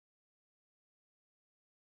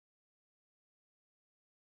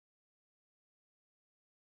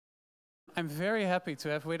I'm very happy to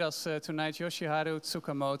have with us tonight Yoshiharu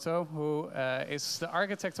Tsukamoto, who is the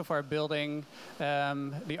architect of our building,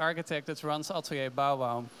 the architect that runs Atelier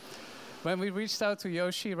Bow-Wow. When we reached out to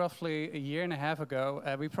Yoshi roughly a year and a half ago,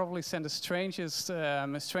 we probably sent the strangest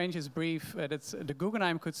brief that the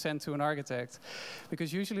Guggenheim could send to an architect.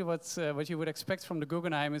 Because usually what you would expect from the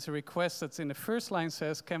Guggenheim is a request that in the first line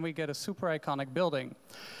says, can we get a super iconic building?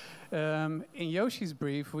 In Yoshi's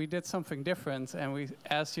brief, we did something different, and we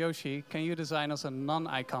asked Yoshi, can you design us a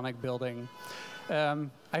non-iconic building?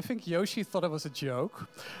 I think Yoshi thought it was a joke,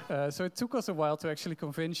 so it took us a while to actually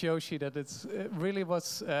convince Yoshi that it really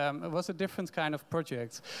was a different kind of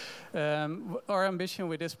project. Our ambition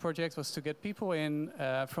with this project was to get people in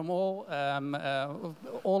from all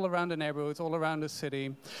around the neighborhood, all around the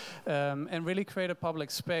city, and really create a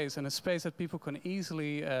public space, and a space that people can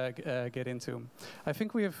easily get into. I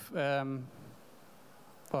think we have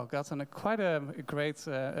gotten quite a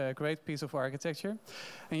great piece of architecture,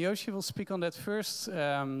 and Yoshi will speak on that first,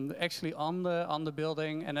 actually on the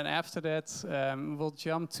building, and then after that we'll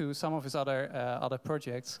jump to some of his other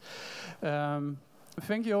projects.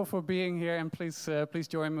 Thank you all for being here, and please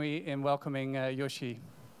join me in welcoming Yoshi.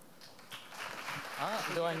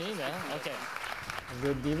 Do I need that? Okay.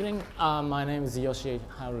 Good evening. My name is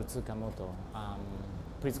Yoshiharu Tsukamoto.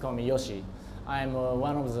 Please call me Yoshi. I'm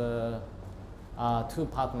one of the two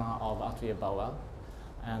partners of Atelier Bow-Wow,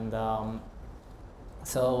 and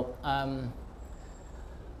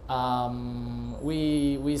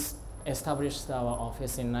we established our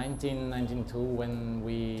office in 1992 when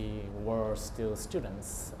we were still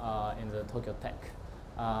students in the Tokyo Tech.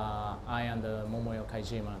 I and Momoyo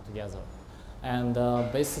Kaijima together, and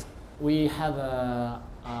we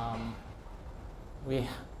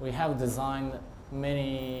have designed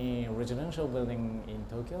many residential buildings in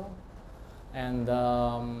Tokyo. And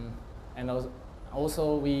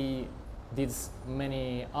also we did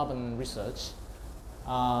many urban research,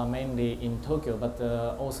 mainly in Tokyo, but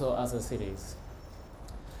also other cities.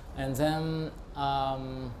 And then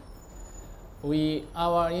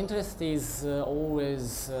our interest is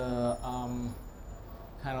always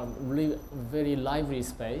kind of very lively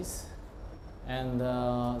space and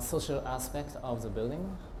social aspect of the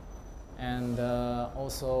building, and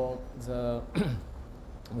also the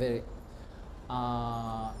very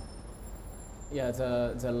the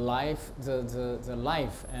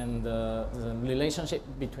life and the relationship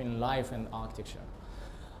between life and architecture,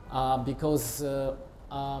 because in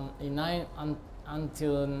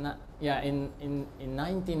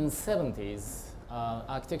 1970s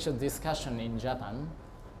architecture discussion in Japan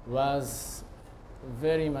was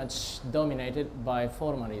very much dominated by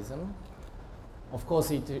formalism. Of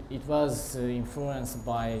course, it was influenced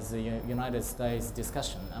by the United States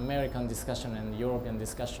discussion, American discussion, and European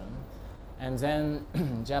discussion. And then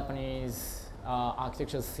Japanese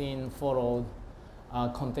architecture scene followed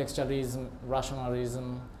contextualism,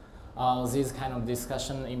 rationalism, this kind of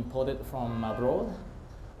discussion imported from abroad.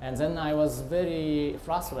 And then I was very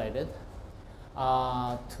frustrated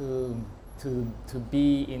to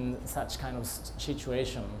be in such kind of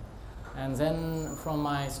situation. And then from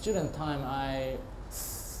my student time,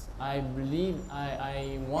 I believe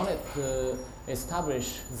I wanted to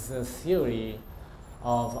establish the theory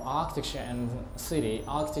of architecture and city,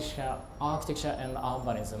 architecture and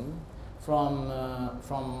urbanism from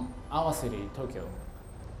our city, Tokyo.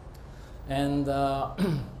 And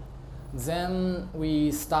then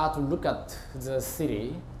we start to look at the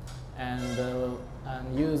city and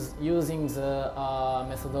using the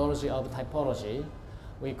methodology of typology.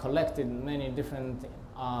 We collected many different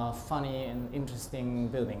funny and interesting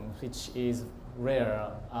buildings, which is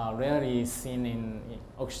rarely seen in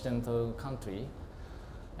Occidental country.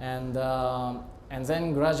 And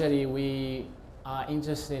then gradually we are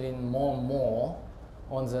interested in more and more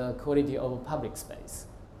on the quality of public space.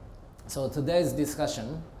 So today's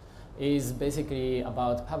discussion is basically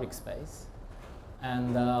about public space.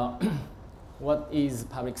 And what is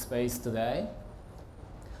public space today?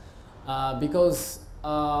 Because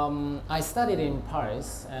I studied in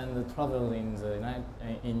Paris and traveled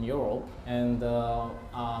in Europe, and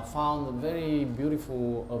found a very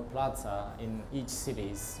beautiful plaza in each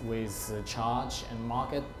cities with church and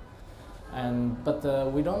market. But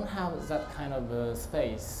we don't have that kind of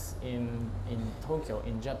space in Tokyo,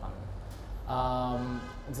 in Japan.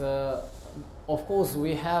 Of course,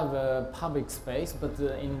 we have public space, but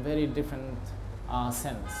in very different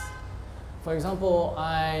sense. For example,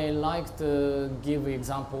 I like to give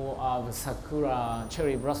example of Sakura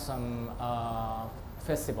cherry blossom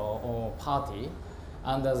festival or party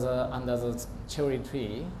under the cherry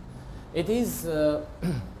tree. It is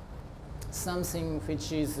something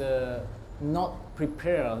which is not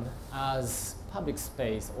prepared as public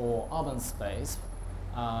space or urban space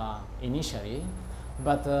initially,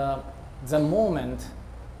 but the moment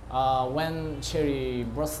when cherry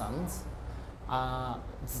blossoms,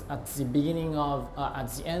 at the beginning of, at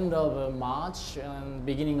the end of March and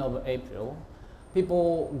beginning of April,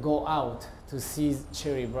 people go out to see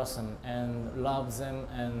cherry blossom and love them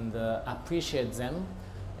and appreciate them,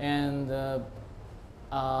 and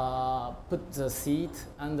put the seat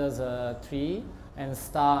under the tree and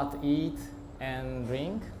start eat and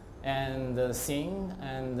drink and sing,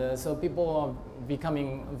 and so people are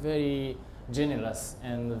becoming very generous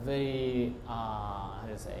and very how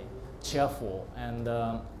do you say, cheerful,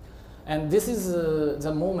 and this is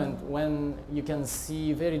the moment when you can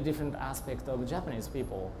see very different aspect of Japanese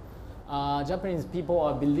people. Japanese people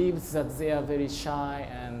are believed that they are very shy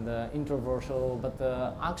and introverted, but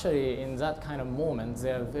actually in that kind of moment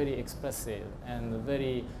they are very expressive and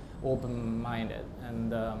very open-minded.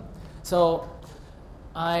 And so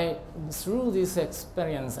through this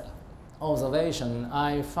experience, observation,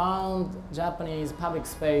 I found Japanese public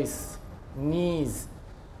space needs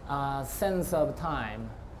a sense of time.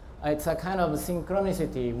 It's a kind of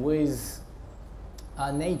synchronicity with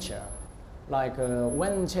nature. Like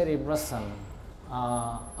when cherry blossom,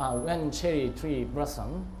 when cherry tree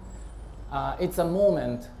blossom, it's a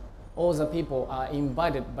moment all the people are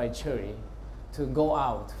invited by cherry to go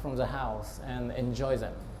out from the house and enjoy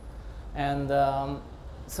them. And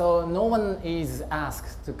so no one is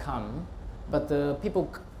asked to come, but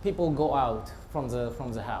people go out from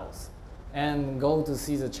the house and go to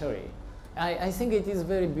see the cherry. I think it is a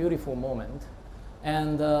very beautiful moment,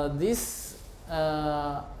 and this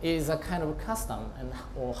is a kind of custom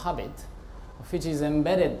or habit which is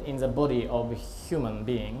embedded in the body of human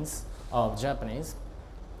beings, of Japanese,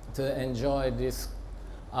 to enjoy this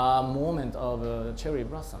moment of cherry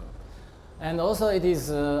blossom. And also it is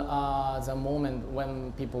the moment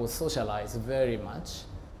when people socialize very much,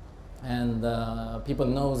 and people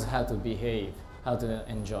knows how to behave, how to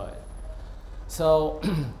enjoy. So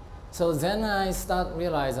so then I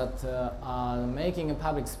realize that making a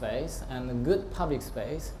public space, and a good public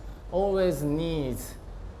space, always needs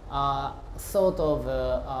sort of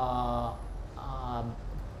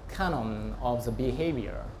canon of the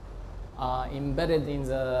behavior embedded in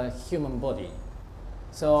the human body.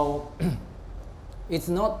 So it's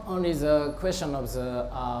not only the question of the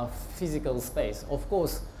physical space. Of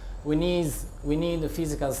course, we need a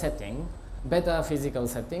physical setting, better physical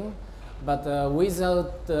setting, but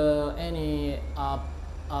without any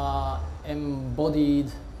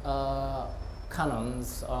embodied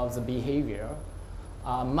canons of the behavior,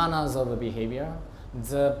 manners of the behavior,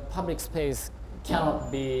 the public space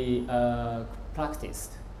cannot be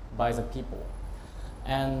practiced by the people.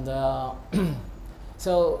 And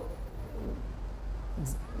so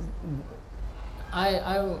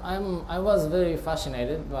I was very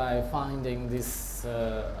fascinated by finding this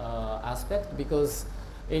aspect, because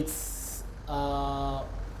it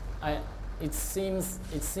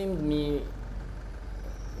seemed me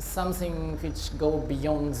something which go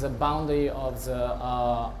beyond the boundary of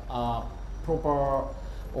the proper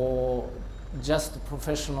or just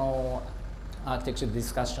professional architecture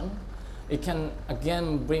discussion. It can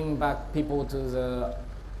again bring back people to the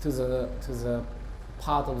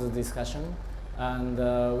part of the discussion, and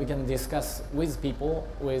we can discuss with people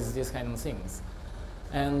with these kind of things.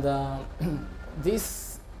 And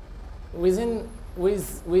this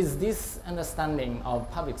with this understanding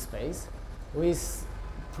of public space, we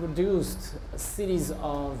produced a series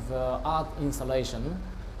of art installation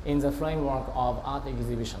in the framework of art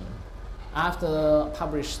exhibition. After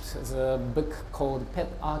published the book called Pet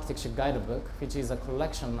Architecture Guidebook, which is a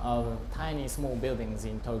collection of tiny small buildings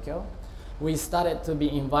in Tokyo, we started to be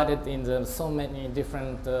invited in so many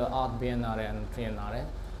different art biennale and triennale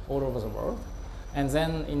all over the world. And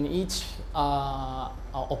then in each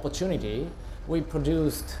opportunity, we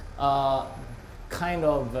produced kind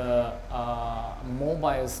of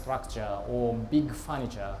mobile structure or big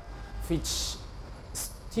furniture which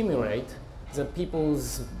stimulate the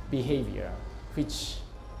people's behavior, which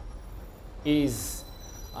is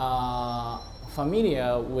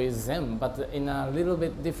familiar with them, but in a little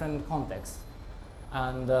bit different context.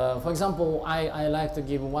 And for example, I like to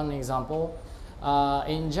give one example.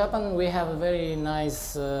 In Japan, we have a very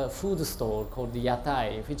nice food store called the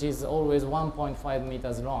Yatai, which is always 1.5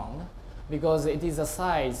 meters long, because it is a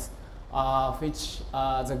size which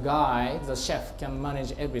the chef, can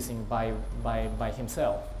manage everything by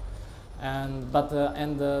himself. And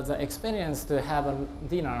the experience to have a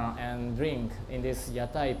dinner and drink in this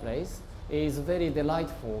Yatai place is very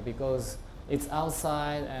delightful, because It's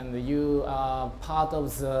outside, and you are part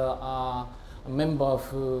of the member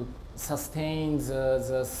who sustains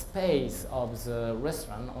the space of the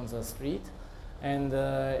restaurant on the street. And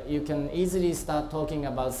you can easily start talking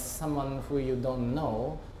about someone who you don't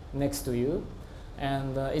know next to you.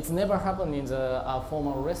 And it's never happened in the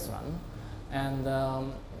formal restaurant. And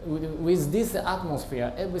with this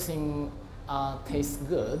atmosphere, everything tastes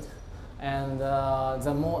good. And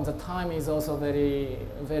the time is also very,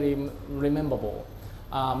 very memorable.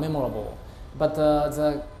 But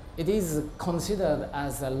it is considered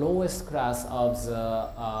as the lowest class of the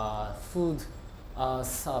food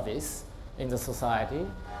service in the society.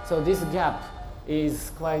 So this gap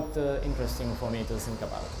is quite interesting for me to think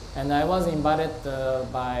about. And I was invited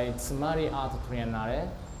by Tsumari Art Triennale,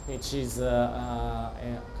 which is a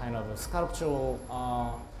kind of a sculptural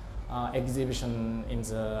exhibition in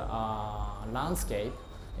the landscape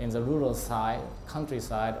in the rural side,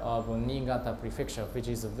 countryside of Niigata Prefecture, which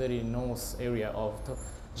is a very north area of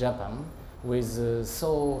Japan, with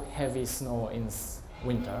so heavy snow in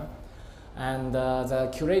winter. And the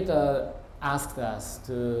curator asked us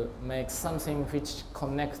to make something which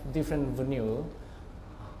connects different venues,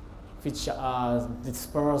 which are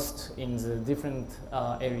dispersed in the different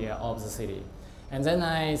area of the city. And then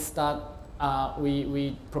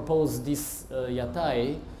we proposed this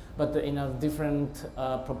yatai, but in a different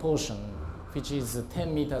proportion, which is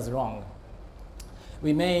 10 meters long.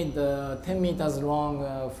 We made 10 meters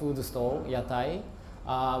long food stall, yatai.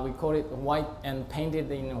 We call it white and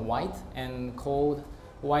painted in white and called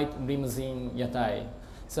white limousine yatai.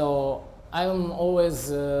 So I'm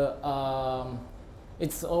always,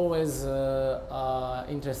 it's always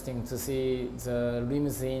interesting to see the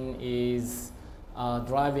limousine is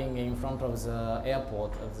driving in front of the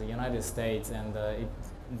airport of the United States, and it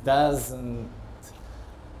doesn't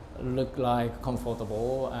look like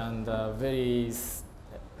comfortable and very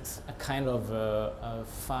kind of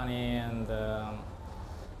funny and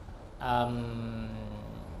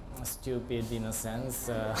stupid in a sense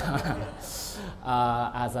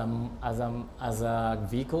as a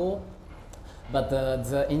vehicle. But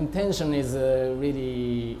the intention is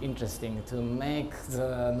really interesting to make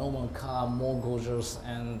the normal car more gorgeous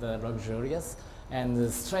and luxurious,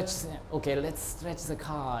 and stretch, okay, let's stretch the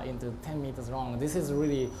car into 10 meters long. This is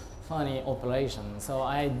really funny operation. So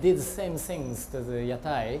I did the same things to the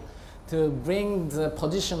yatai to bring the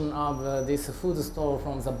position of this food store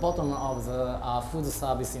from the bottom of the food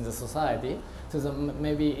service in the society to the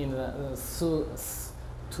maybe in the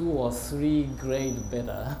 2 or 3 grade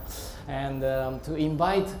better, and to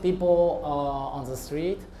invite people on the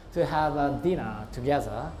street to have a dinner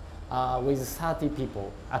together with 30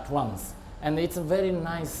 people at once. And it's a very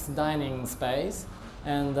nice dining space.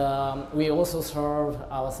 And we also serve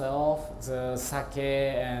ourselves the sake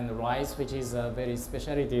and rice, which is very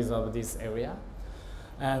specialties of this area.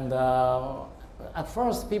 And at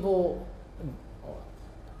first, people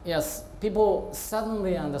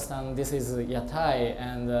suddenly understand this is yatai,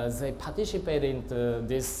 and they participate into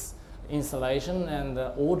this installation and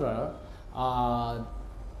order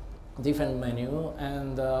different menu,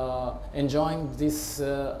 and enjoying this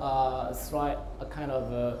kind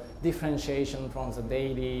of differentiation from the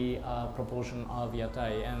daily proportion of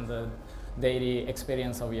yatai and the daily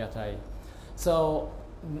experience of yatai. So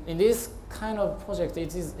in this kind of project,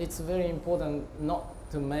 it's very important not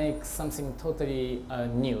to make something totally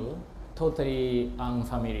new, totally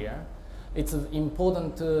unfamiliar. It's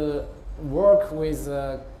important to work with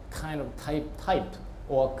a kind of type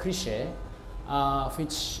or cliche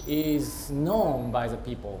which is known by the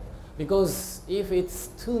people. Because if it's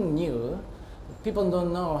too new, people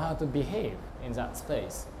don't know how to behave in that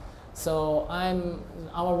space. So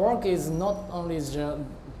our work is not only to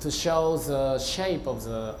show the shape of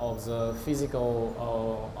the physical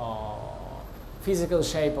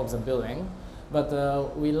shape of the building, but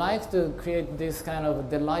we like to create this kind of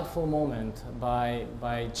delightful moment by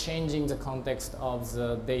changing the context of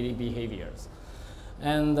the daily behaviors.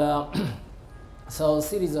 And so a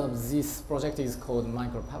series of this project is called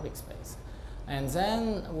Micro Public Space. And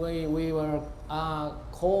then we were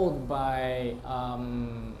called by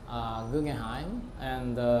Guggenheim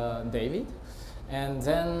and David. And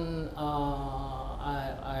then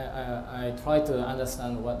I tried to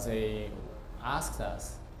understand what they asked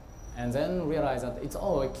us, and then realized that it's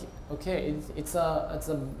okay. It's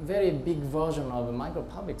a very big version of a micro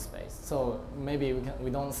public space. So maybe we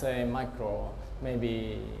don't say micro,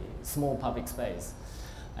 maybe small public space,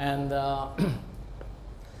 and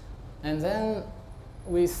and then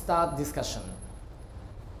we start discussion.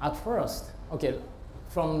 At first, okay,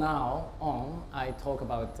 from now on, I talk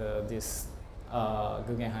about this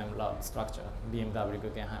Guggenheim Lab structure, BMW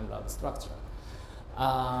Guggenheim Lab structure.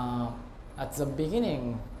 At the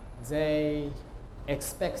beginning,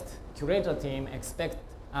 curator team expect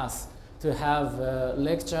us to have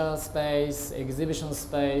lecture space, exhibition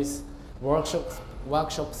space,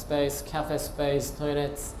 workshop space, cafe space,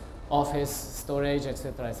 toilets, office, storage,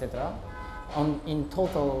 etc., etc. In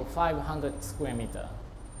total 500 square meter,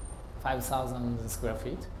 5,000 square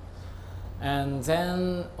feet. And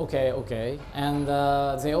then, and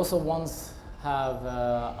they also want to have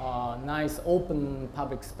a nice open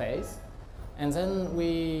public space. And then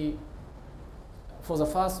for the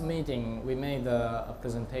first meeting, we made a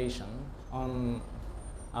presentation on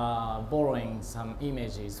borrowing some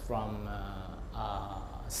images from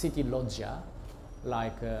city loggia,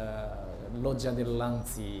 like Loggia del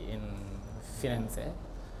Lanzi in Firenze,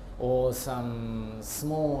 or some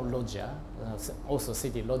small loggia, also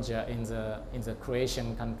city loggia in the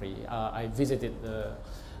Croatian country. I visited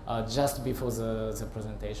just before the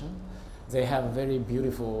presentation. They have very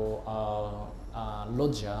beautiful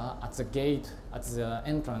loggia at the gate, at the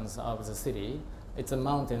entrance of the city. It's a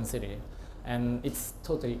mountain city, and it's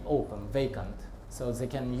totally open, vacant. So they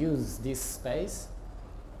can use this space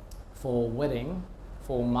for wedding,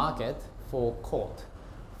 for market, for court,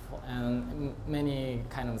 and many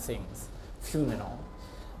kind of things, funeral.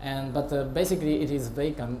 But basically it is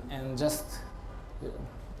vacant and just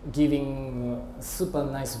giving super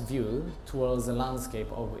nice view towards the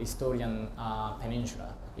landscape of Estonian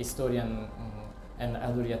peninsula, Estonian and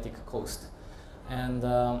Adriatic coast. And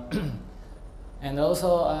and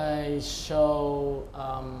also I show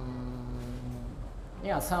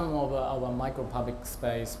some of our micro public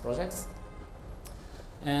space projects.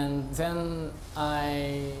 And then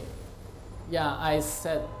I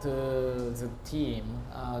said to the team,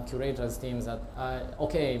 curators team, that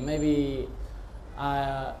okay, maybe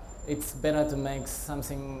it's better to make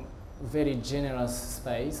something very generous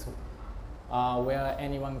space where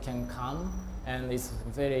anyone can come, and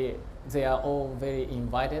they are all very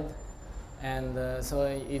invited. And so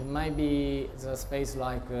it might be the space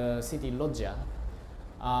like city loggia,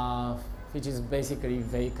 which is basically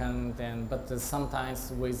vacant, but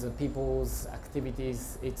sometimes with the people's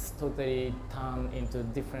activities, it's totally turned into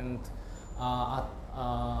different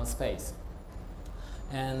space.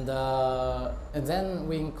 And then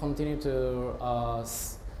we continue to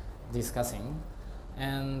discussing.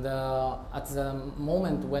 And at the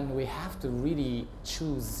moment when we have to really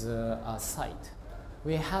choose a site,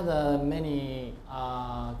 we had many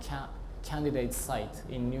candidate sites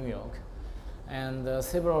in New York. And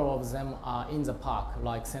several of them are in the park,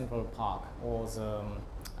 like Central Park, or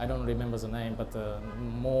I don't remember the name, but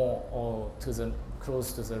more or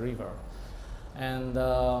close to the river. And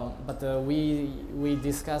we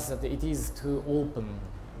discussed that it is too open.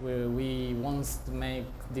 We want to make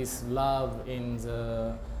this love in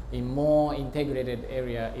more integrated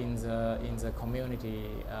area in the community.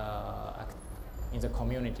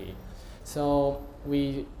 So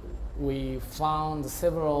we found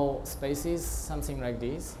several spaces, something like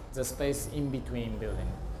this, the space in between building.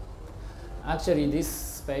 Actually, this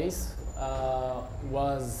space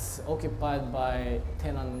was occupied by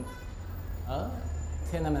tenement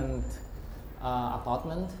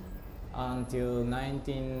apartment until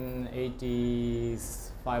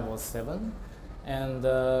 1985 or 7, and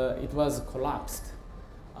it was collapsed.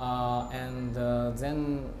 And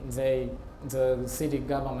then the city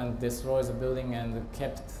government destroyed the building and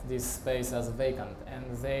kept this space as vacant.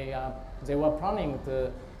 And they were planning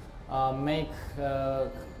to make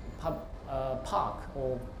park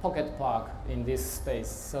or pocket park in this space.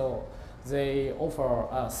 So they offer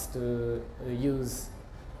us to use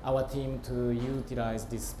our team to utilize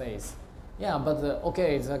this space. Yeah, but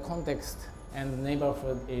okay, the context and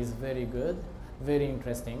neighborhood is very good, very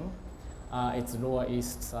interesting. It's Lower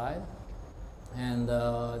East Side. And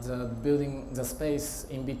the space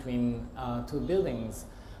in between two buildings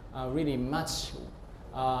really match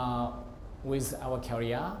with our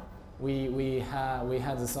career. We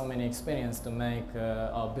had so many experience to make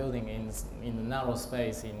our building in a narrow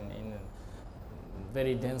space in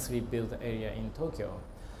very densely built area in Tokyo.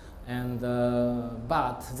 And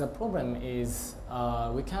but the problem is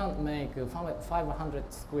we can't make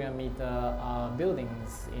 500 square meter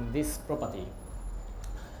buildings in this property.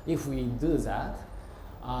 If we do that,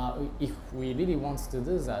 if we really want to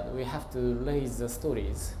do that, we have to raise the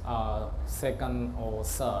stories, second or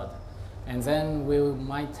third. And then we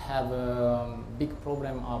might have a big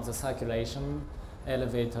problem of the circulation,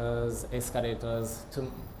 elevators, escalators, to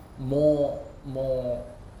more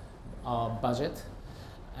budget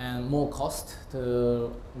and more cost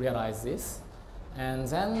to realize this. And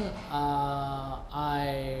then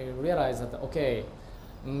I realized that, okay,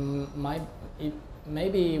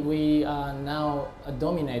 maybe we are now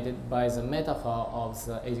dominated by the metaphor of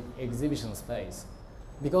the exhibition space.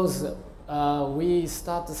 Because we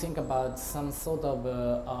start to think about some sort of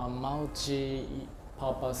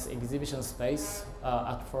multi-purpose exhibition space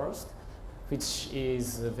at first, which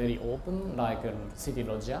is very open, like a city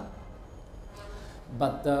loggia.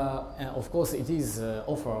 But of course, it is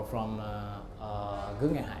offer from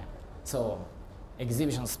Guggenheim. So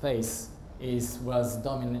exhibition space was a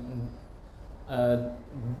dominant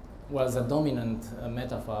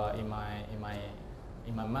metaphor in my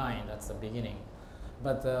mind at the beginning.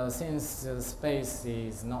 But since the space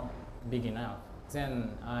is not big enough,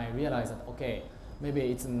 then I realized that, okay,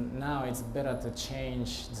 maybe now it's better to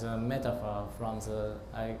change the metaphor from the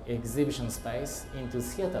exhibition space into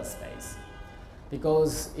theater space.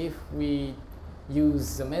 Because if we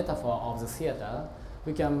use the metaphor of the theater,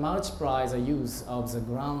 we can multiply the use of the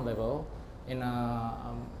ground level in a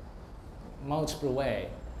multiple way.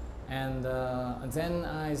 And then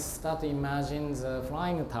I start to imagine the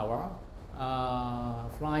flying tower,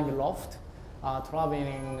 flying loft,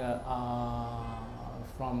 traveling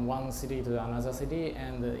from one city to another city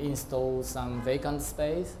and install some vacant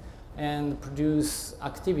space and produce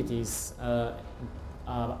activities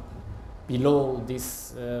below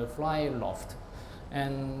this fly loft.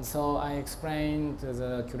 And so I explained to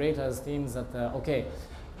the curators teams that, okay,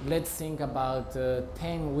 let's think about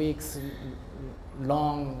 10 weeks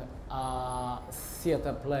long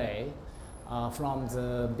theater play from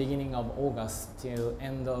the beginning of August till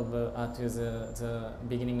end of to the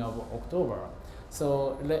beginning of October.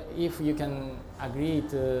 So if you can agree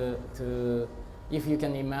if you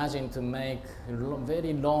can imagine to make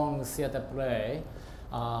very long theater play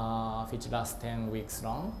which lasts 10 weeks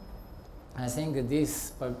long, I think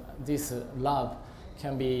this lab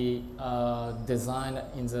can be designed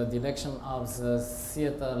in the direction of the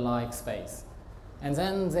theater-like space. And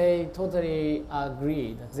then they totally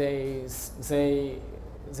agreed. They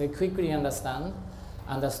quickly understood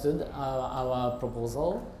our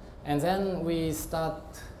proposal. And then we start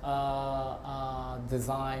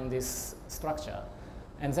design this structure.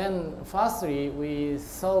 And then firstly, we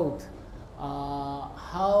thought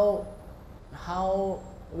how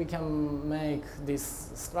we can make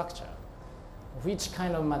this structure, which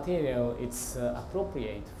kind of material is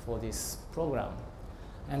appropriate for this program.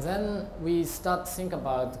 And then we start to think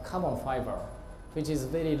about carbon fiber, which is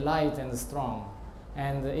very light and strong.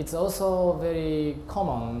 And it's also very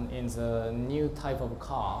common in the new type of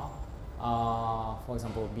car. For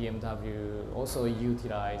example, BMW also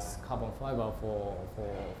utilize carbon fiber for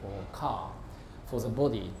car, for the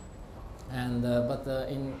body. And but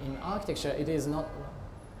in architecture, it is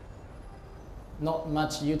not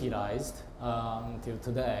much utilized until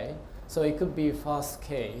today. So it could be first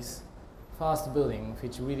building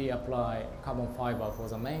which really apply carbon fiber for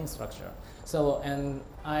the main structure. So, and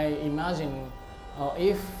I imagine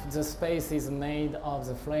if the space is made of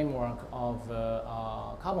the framework of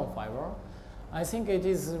carbon fiber, I think it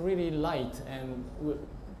is really light, and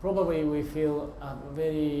probably we feel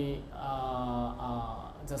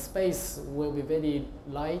the space will be very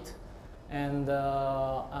light, and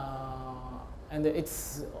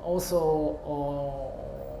it's also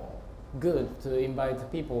good to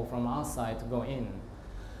invite people from outside to go in.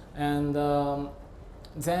 And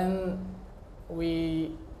then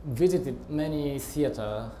we visited many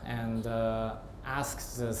theater and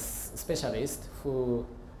asked the specialist who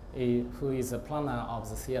is a planner of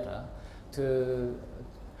the theater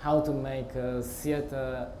how to make a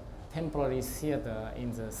temporary theater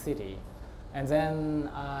in the city. And then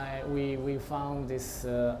we found this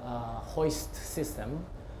hoist system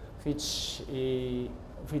which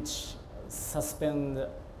suspend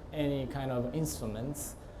any kind of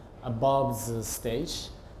instruments above the stage,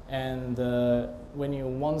 and when you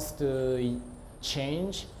want to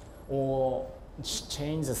change or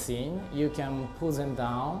change the scene, you can pull them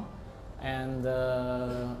down and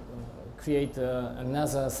create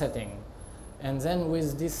another setting. And then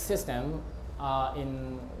with this system,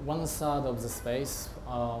 in 1/3 of the space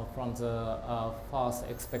from the first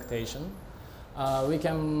expectation, we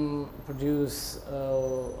can produce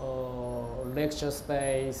lecture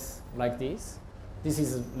space like this. This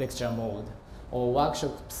is lecture mode. Or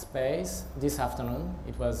workshop space. This afternoon,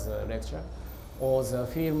 it was a lecture. Or the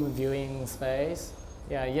film viewing space.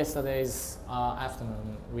 Yeah, yesterday's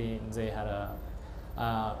afternoon, we had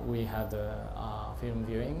a film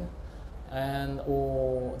viewing. And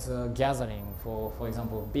or the gathering, for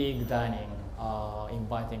example, big dining,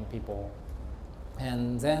 inviting people.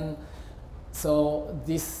 And then, so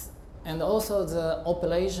this and also the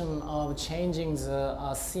operation of changing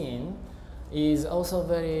the scene is also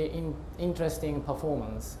very interesting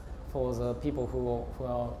performance for the people who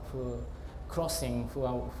are crossing, who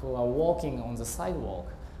are walking on the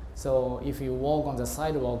sidewalk. So if you walk on the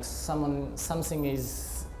sidewalk, something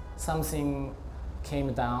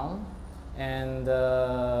came down and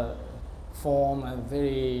form a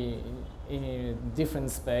very in a different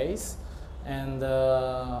space, and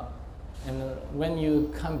when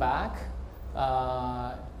you come back,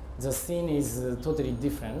 the scene is totally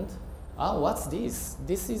different. Ah, what's this?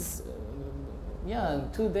 This is, yeah,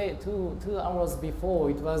 2 hours before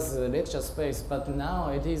it was a lecture space, but now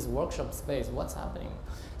it is workshop space. What's happening?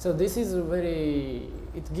 So this is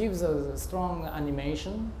it gives a strong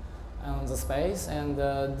animation on the space, and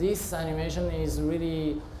this animation is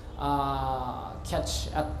really catch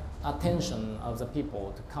attention of the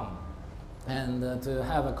people to come and to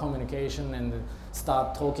have a communication and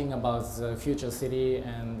start talking about the future city,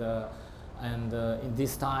 and in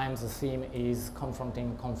this time the theme is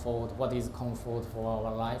confronting comfort. What is comfort for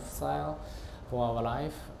our lifestyle, for our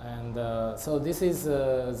life? And so this is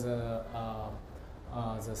the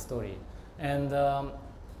story. And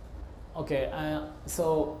okay,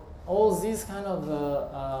 so all these kind of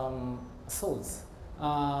thoughts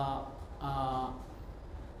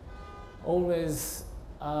always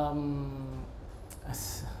how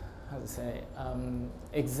to say,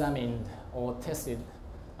 examined or tested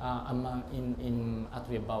in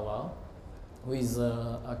Atelier Bow-Wow with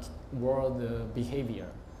a word behavior.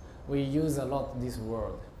 We use a lot this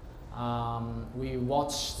word. We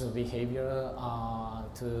watch the behavior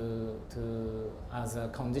as a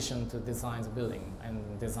condition to design the building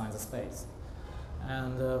and design the space.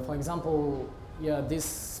 And for example, yeah, this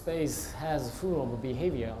space has full of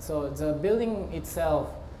behavior. So the building itself,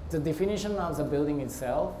 the definition of the building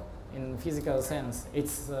itself, in physical sense,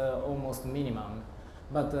 it's almost minimum.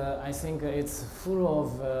 But I think it's full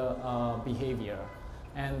of behavior.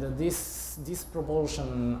 And this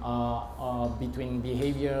proportion between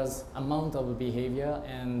behaviors, amount of behavior,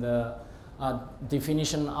 and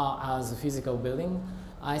definition as a physical building,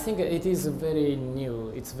 I think it is very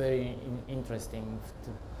new. It's very interesting.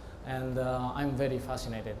 And I'm very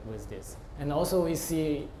fascinated with this. And also we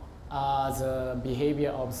see the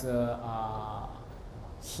behavior of the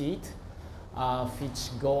heat,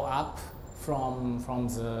 which go up from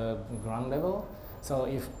the ground level. So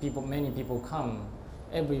if many people come,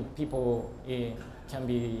 every people can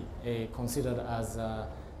be considered as a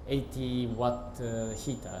 80-watt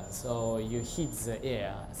heater. So you heat the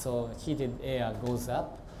air. So heated air goes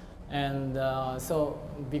up. And so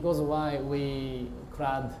because why we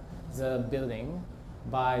clad the building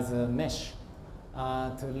by the mesh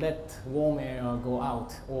to let warm air go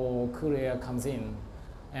out or cool air comes in.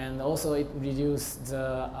 And also it reduces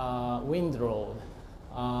the wind load,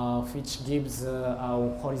 which gives a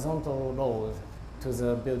horizontal load to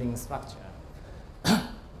the building structure.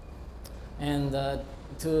 And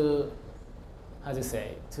to, how do you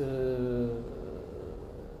say, to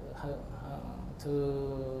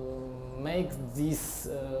make this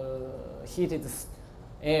heated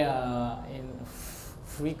air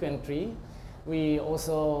frequently, we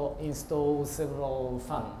also install several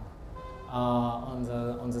fans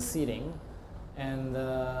on the ceiling. And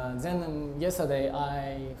then yesterday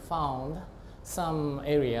I found some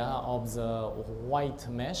area of the white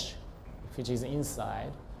mesh, which is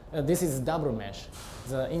inside. This is double mesh.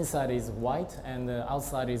 The inside is white and the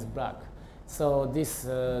outside is black. So this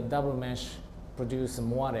double mesh produces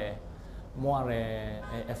moire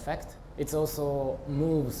effect. It also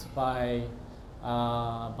moves by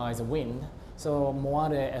the wind. So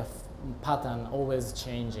moire pattern always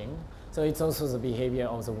changing. So it's also the behavior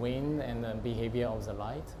of the wind and the behavior of the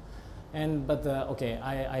light. And okay,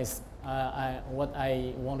 what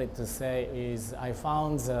I wanted to say is I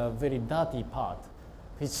found the very dirty part,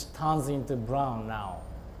 which turns into brown now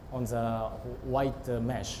on the white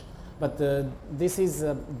mesh. But this is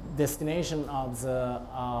the destination of the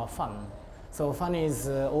fan. So fan is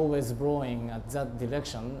always blowing at that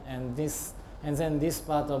direction, and then this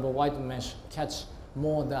part of the white mesh catch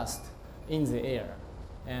more dust in the air,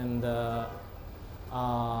 and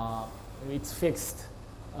it's fixed.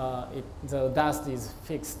 The dust is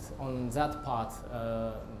fixed on that part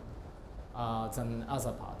than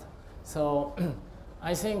other part. So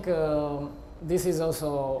I think this is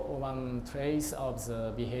also one trace of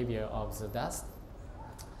the behavior of the dust.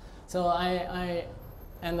 So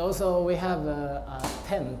and also we have a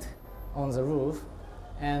tent on the roof,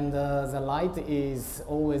 and the light is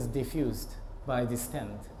always diffused by this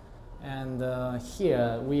tent. And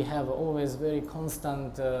here we have always very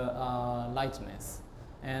constant lightness.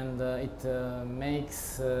 and it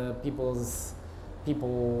makes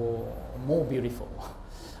people more beautiful,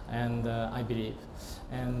 and I believe,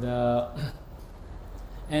 and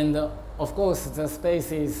of course the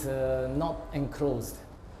space is not enclosed,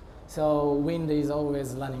 so wind is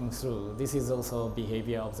always running through. This is also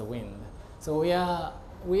behavior of the wind. So we are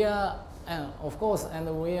of course,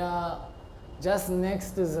 and we are just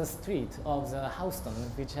next to the street of the Houston,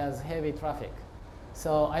 which has heavy traffic.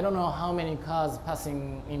 So I don't know how many cars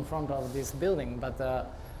passing in front of this building, but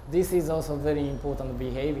this is also very important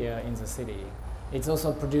behavior in the city. It's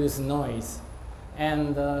also produces noise.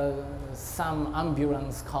 And some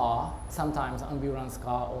ambulance car, sometimes ambulance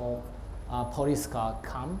car or police car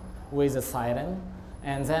come with a siren,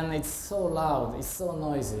 and then it's so loud, it's so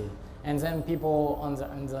noisy. And then people on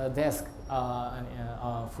the desk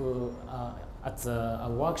who at the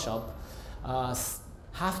workshop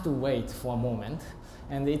have to wait for a moment,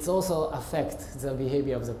 and it's also affects the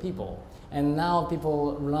behavior of the people. And now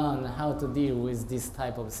people learn how to deal with this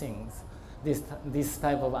type of things, this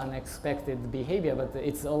type of unexpected behavior. But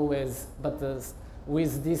it's always,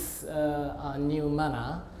 with this new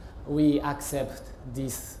manner, we accept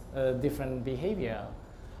this different behavior.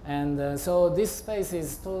 And so this space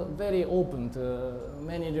is very open to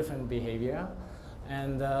many different behavior,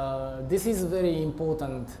 and this is very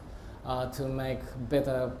important to make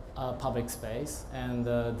better public space and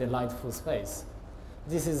delightful space.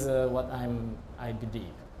 This is what I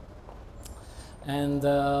believe. And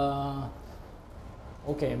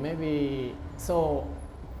okay, maybe so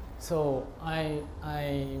I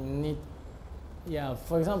need, yeah.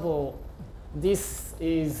 For example, this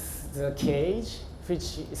is the cage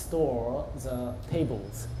which store the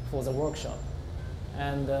tables for the workshop,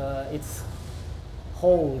 and it's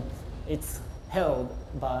held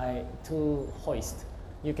by two hoists.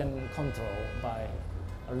 You can control by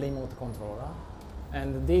a remote controller,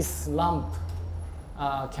 and this lamp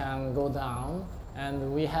can go down,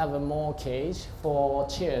 and we have a more cage for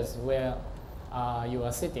chairs where you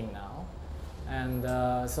are sitting now, and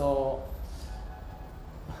so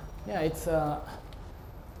yeah, it's.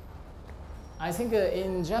 I think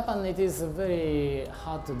in Japan it is very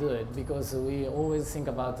hard to do it because we always think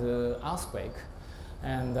about earthquake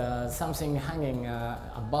and something hanging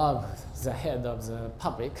above the head of the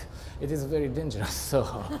public. It is very dangerous.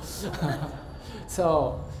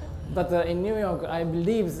 So, but in New York, I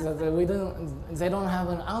believe that they don't have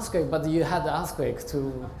an earthquake, but you had the earthquake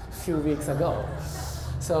a few weeks ago.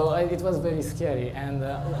 So it was very scary, and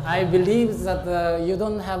I believe that you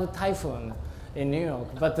don't have a typhoon in New York,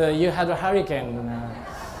 but you had a hurricane.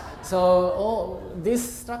 So this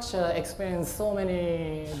structure explains so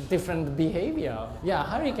many different behavior. Yeah,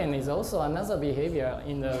 hurricane is also another behavior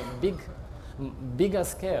in a bigger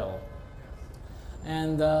scale.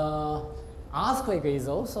 And earthquake is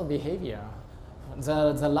also behavior.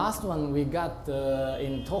 The last one we got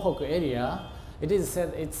in Tohoku area, it is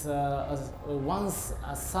said it's once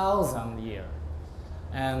 1,000 year.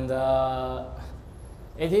 And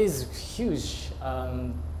it is huge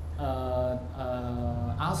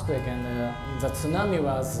earthquake, and the tsunami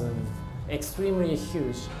was extremely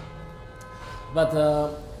huge. But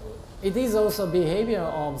it is also behavior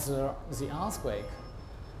of the earthquake,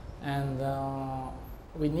 and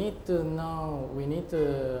we need to know, we need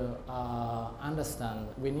to understand,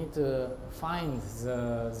 we need to find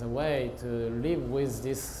the way to live with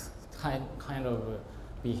this kind of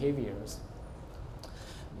behaviors.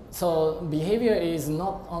 So behavior is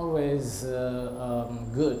not always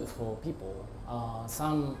good for people.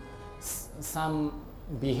 Some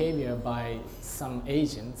behavior by some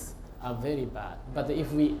agents are very bad. But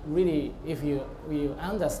if we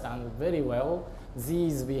understand very well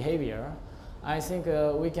these behavior, I think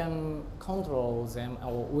we can control them,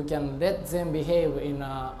 or we can let them behave in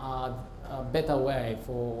a better way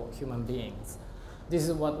for human beings. This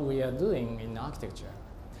is what we are doing in architecture.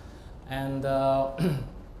 And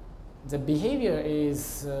the behavior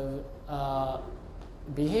is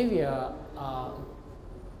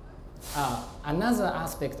another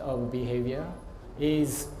aspect of behavior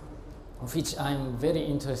is, which I'm very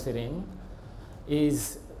interested in,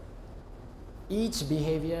 is each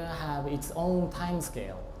behavior have its own time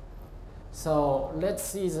scale. So let's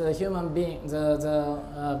see the human being,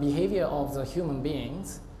 the behavior of the human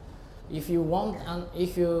beings. If you want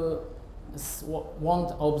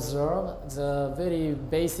to observe the very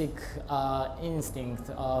basic instinct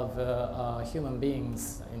of human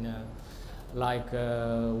beings, like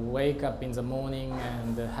wake up in the morning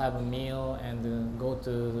and have a meal and go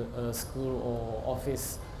to school or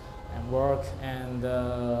office and work and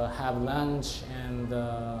have lunch and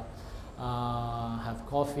have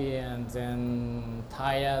coffee, and then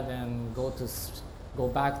tired, and go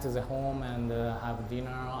back to the home and have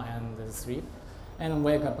dinner and sleep, and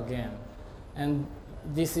wake up again. And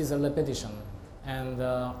this is a repetition, and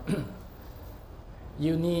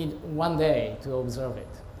you need 1 day to observe it.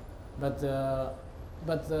 But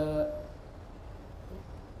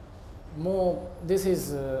more, this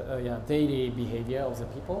is daily behavior of the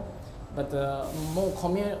people, but more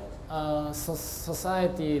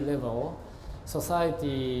society level,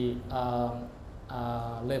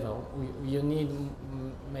 you need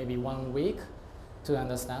maybe 1 week to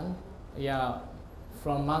understand. Yeah,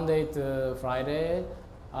 from Monday to Friday,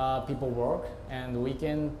 people work, and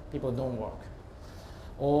weekend people don't work.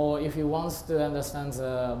 Or if you want to understand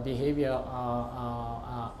the behavior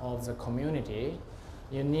of the community,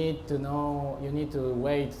 you need to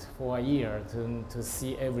wait for a year to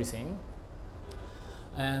see everything.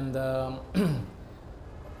 And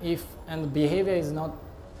and behavior is not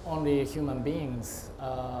only human beings.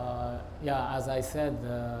 As I said,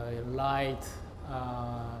 light,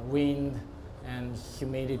 wind, and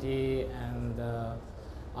humidity, and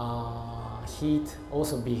heat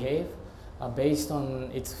also behave based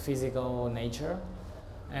on its physical nature.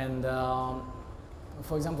 And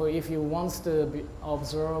for example, if you want to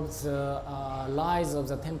observe the rise of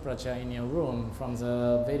the temperature in your room from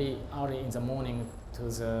the very early in the morning to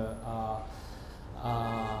the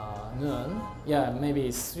noon,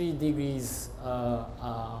 maybe 3 degrees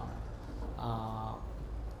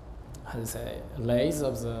rise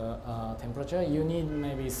of the temperature, you need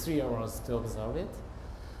maybe 3 hours to observe it.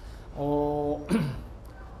 Or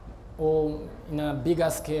in a bigger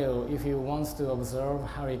scale, if you want to observe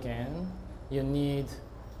hurricane, you need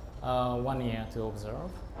 1 year to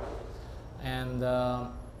observe. And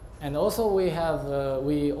also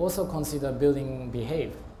we also consider building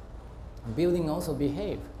behave. Building also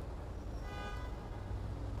behave.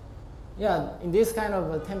 Yeah, in this kind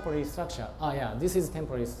of a temporary structure. This is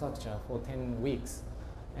temporary structure for 10 weeks.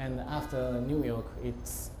 And after New York,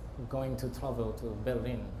 it's going to travel to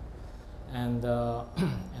Berlin. And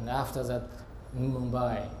after that,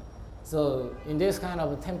 Mumbai. So in this kind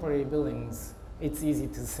of temporary buildings, it's easy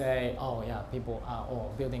to say, people are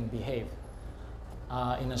all building behave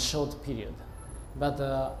in a short period. But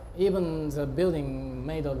even the building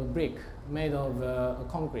made of brick, made of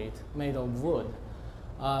concrete, made of wood,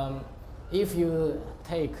 if you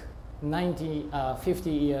take 50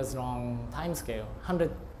 years long time scale, 100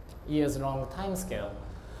 years long time scale,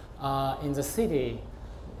 in the city,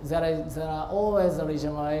 there are always a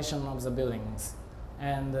regeneration of the buildings,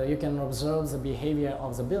 and you can observe the behavior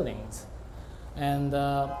of the buildings. And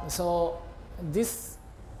so this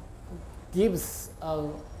gives,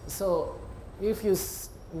 so if you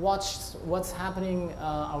watch what's happening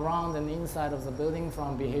around and inside of the building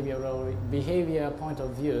from behavior point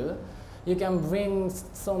of view, you can bring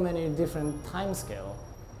so many different time scale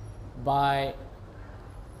by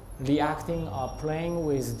reacting or playing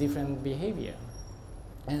with different behavior.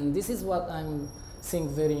 And this is what I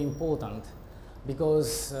think very important,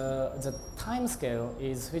 because the time scale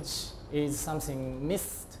which is something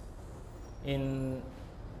missed in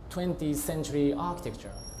 20th century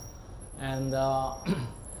architecture. And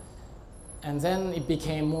and then it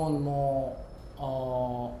became more and more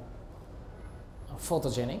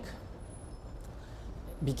photogenic,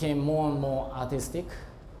 became more and more artistic,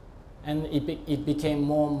 and it became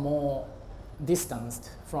more and more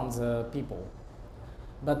distanced from the people.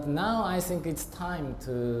 But now I think it's time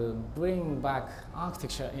to bring back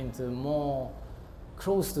architecture into more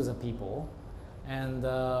close to the people, and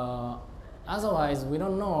otherwise we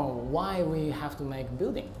don't know why we have to make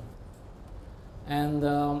building. And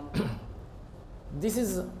this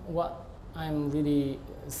is what I'm really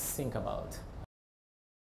think about.